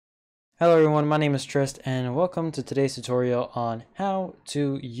Hello everyone, my name is Trist and welcome to today's tutorial on how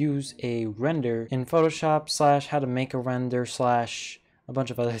to use a render in Photoshop / how to make a render / a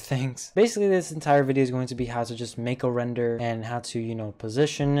bunch of other things. Basically this entire video is going to be how to just make a render and how to,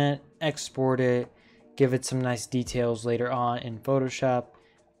 position it, export it, give it some nice details later on in Photoshop,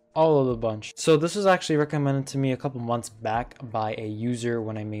 all of the bunch. So this was actually recommended to me a couple months back by a user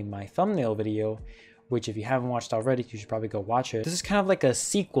when I made my thumbnail video, which if you haven't watched already, you should probably go watch it. This is kind of like a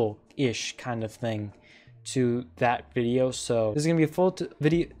sequel-ish kind of thing to that video. So this is gonna be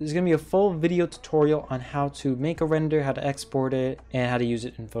a full video tutorial on how to make a render, how to export it, and how to use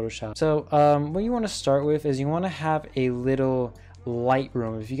it in Photoshop. So what you want to start with is you want to have a little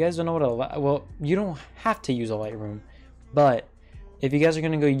Lightroom. If you guys don't know what you don't have to use a Lightroom, but if you guys are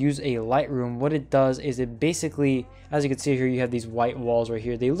going to go use a Lightroom, what it does is it basically, as you can see here, you have these white walls right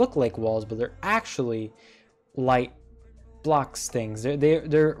here. They look like walls, but they're actually light blocks things.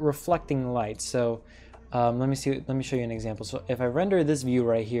 They're reflecting light. So let me show you an example. So if I render this view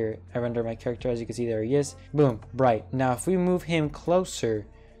right here, I render my character, as you can see, there he is. Boom, bright. Now if we move him closer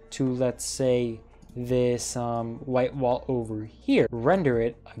to, let's say, this white wall over here, render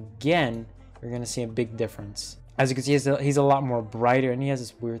it again, you're going to see a big difference. As you can see, he's a lot more brighter, and he has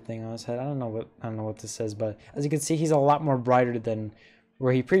this weird thing on his head. I don't know what this says, but as you can see, he's a lot more brighter than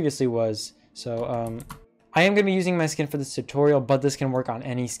where he previously was. So I am going to be using my skin for this tutorial, but this can work on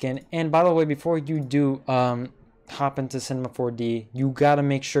any skin. And by the way, before you do hop into Cinema 4D, you got to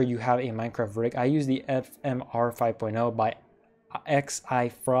make sure you have a Minecraft rig. I use the FMR 5.0 by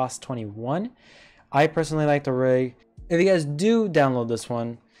XiFrost21. I personally like the rig. If you guys do download this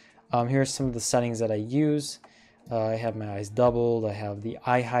one, here's some of the settings that I use. I have my eyes doubled. I have the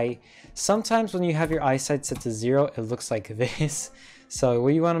eye height. Sometimes when you have your eyesight set to 0, it looks like this. So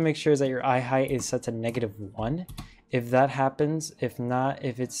what you want to make sure is that your eye height is set to -1. If that happens, if not,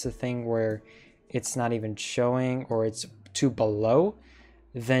 if it's a thing where it's not even showing or it's too below,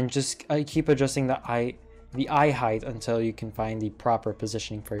 then just keep adjusting the eye height until you can find the proper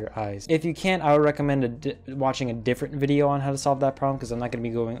positioning for your eyes. If you can't, I would recommend watching a different video on how to solve that problem, because I'm not going to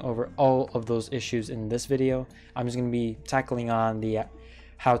be going over all of those issues in this video. I'm just going to be tackling on the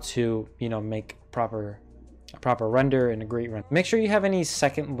how to make a proper render and a great render. Make sure you have any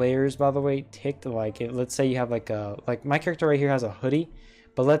second layers, by the way, ticked. Let's say you have like my character right here has a hoodie,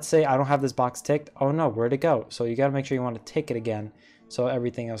 but let's say I don't have this box ticked. Oh no, where'd it go? So you got to make sure you want to tick it again, so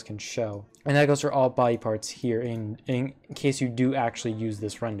everything else can show. And that goes for all body parts here in case you do actually use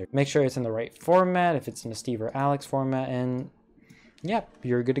this render. Make sure it's in the right format, if it's in a Steve or Alex format, and yeah,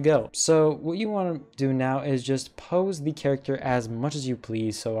 you're good to go. So what you want to do now is just pose the character as much as you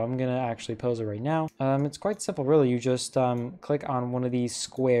please. So I'm gonna actually pose it right now. It's quite simple really. You just click on one of these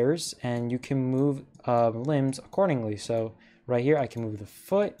squares and you can move limbs accordingly. So right here I can move the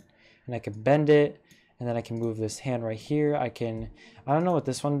foot and I can bend it. And then I can move this hand right here. I don't know what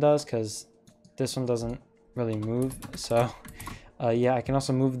this one does because this one doesn't really move. So yeah, I can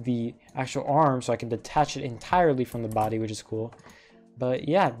also move the actual arm, so I can detach it entirely from the body, which is cool. But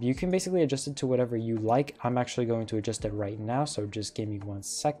yeah, you can basically adjust it to whatever you like. I'm actually going to adjust it right now, so just give me 1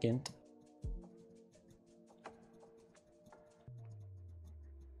 second.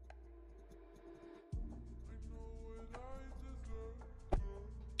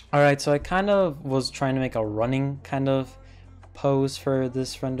 Alright, so I kind of was trying to make a running kind of pose for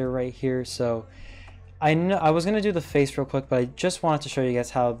this render right here. So I know I was going to do the face real quick, but I just wanted to show you guys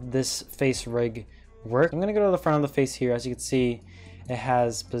how this face rig works. I'm going to go to the front of the face here. As you can see, it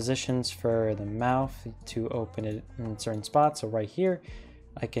has positions for the mouth to open it in certain spots. So right here,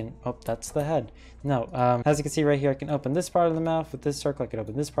 I can, oh, that's the head. No, as you can see right here, I can open this part of the mouth with this circle. I can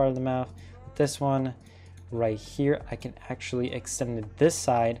open this part of the mouth with this one. Right here I can actually extend it this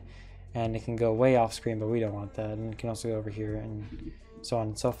side and it can go way off screen, but we don't want that. And it can also go over here and so on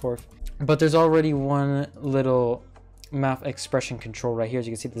and so forth. But there's already one little mouth expression control right here. As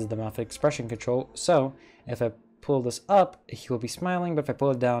you can see, this is the mouth expression control. So if I pull this up, he'll be smiling, but if I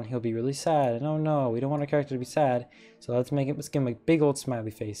pull it down, he'll be really sad. And oh no, we don't want our character to be sad, so let's give him a big old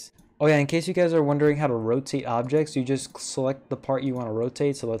smiley face. Oh yeah, in case you guys are wondering how to rotate objects, you just select the part you want to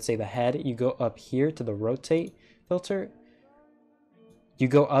rotate. So let's say the head, you go up here to the rotate filter. You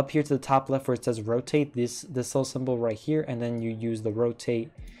go up here to the top left where it says rotate, this little symbol right here, and then you use the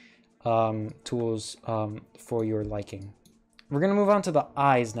rotate tools for your liking. We're going to move on to the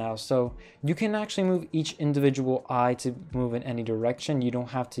eyes now. So you can actually move each individual eye to move in any direction. You don't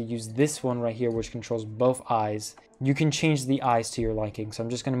have to use this one right here, which controls both eyes. You can change the eyes to your liking. So I'm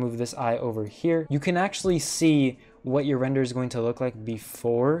just going to move this eye over here. You can actually see what your render is going to look like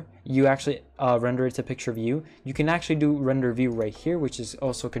before you actually render it to picture view, you can actually do render view right here, which is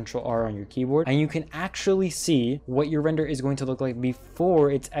also Control R on your keyboard, and you can actually see what your render is going to look like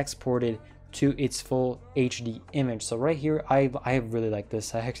before it's exported to its full HD image. So right here, I really like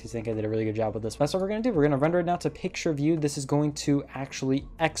this. I actually think I did a really good job with this. That's what we're gonna do. We're gonna render it now to picture view. This is going to actually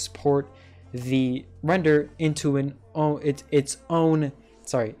export the render into its own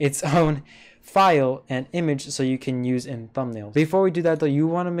file and image, so you can use in thumbnails. Before we do that though, you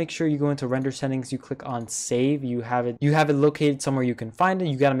want to make sure you go into render settings, you click on save, you have it located somewhere you can find it.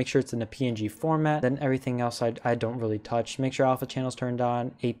 You got to make sure it's in a PNG format. Then everything else I don't really touch. Make sure alpha channel's turned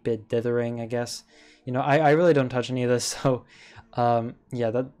on, 8-bit dithering, I guess. You know, I really don't touch any of this, so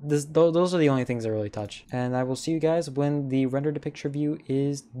yeah, those are the only things I really touch. And I will see you guys when the render to picture view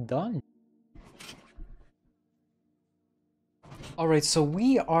is done. Alright, so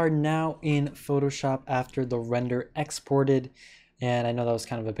we are now in Photoshop after the render exported, and I know that was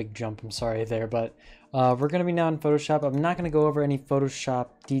kind of a big jump, I'm sorry there, but we're going to be now in Photoshop. I'm not going to go over any Photoshop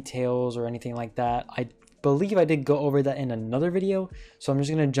details or anything like that. I believe I did go over that in another video, so I'm just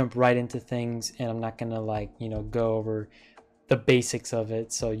going to jump right into things, and I'm not going to, like, you know, go over the basics of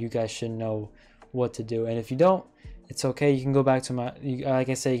it, so you guys should know what to do. And if you don't, it's okay. You can go back to my, like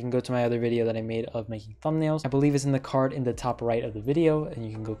I said, you can go to my other video that I made of making thumbnails. I believe it's in the card in the top right of the video, and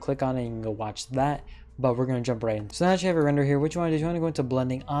you can go click on it, you can go watch that. But we're going to jump right in. So now that you have a render here, what you want to do is you want to go into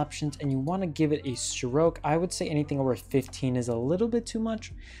blending options, and you want to give it a stroke. I would say anything over 15 is a little bit too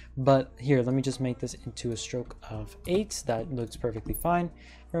much, but here, let me just make this into a stroke of 8. That looks perfectly fine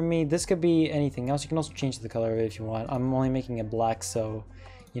for me. This could be anything else. You can also change the color of it if you want. I'm only making it black, so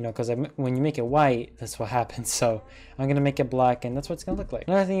you know, because when you make it white, that's what happens. So I'm gonna make it black, and that's what it's gonna look like.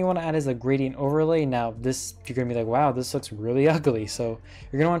 Another thing you want to add is a gradient overlay. Now this, you're gonna be like, wow, this looks really ugly. So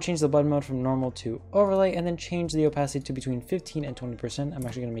you're gonna want to change the blend mode from normal to overlay, and then change the opacity to between 15 and 20%. I'm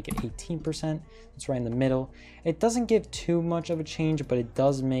actually gonna make it 18%. It's right in the middle. It doesn't give too much of a change, but it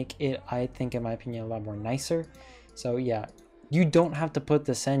does make it, I think, in my opinion, a lot more nicer. So yeah. You don't have to put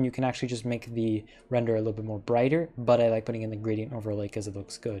this in. You can actually just make the render a little bit more brighter, but I like putting in the gradient overlay because it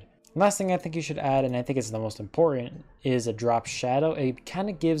looks good. Last thing I think you should add, and I think it's the most important, is a drop shadow. It kind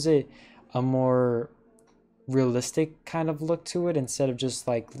of gives it a more realistic kind of look to it instead of just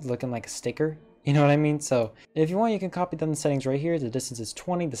like looking like a sticker. You know what I mean? So if you want, you can copy down the settings right here. The distance is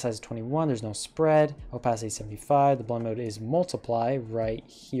 20, the size is 21, there's no spread, opacity 75, the blend mode is multiply right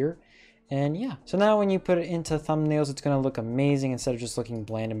here. And yeah, so now when you put it into thumbnails, it's going to look amazing instead of just looking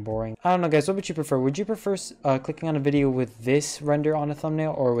bland and boring. I don't know, guys, what would you prefer? Would you prefer clicking on a video with this render on a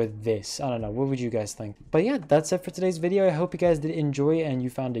thumbnail or with this? I don't know. What would you guys think? But yeah, that's it for today's video. I hope you guys did enjoy it and you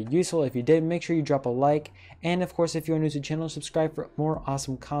found it useful. If you did, make sure you drop a like. And of course, if you're new to the channel, subscribe for more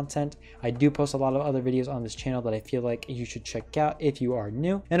awesome content. I do post a lot of other videos on this channel that I feel like you should check out if you are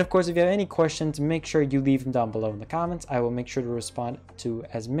new. And of course, if you have any questions, make sure you leave them down below in the comments. I will make sure to respond to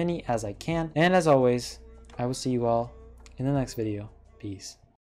as many as I can. And as always, I will see you all in the next video. Peace.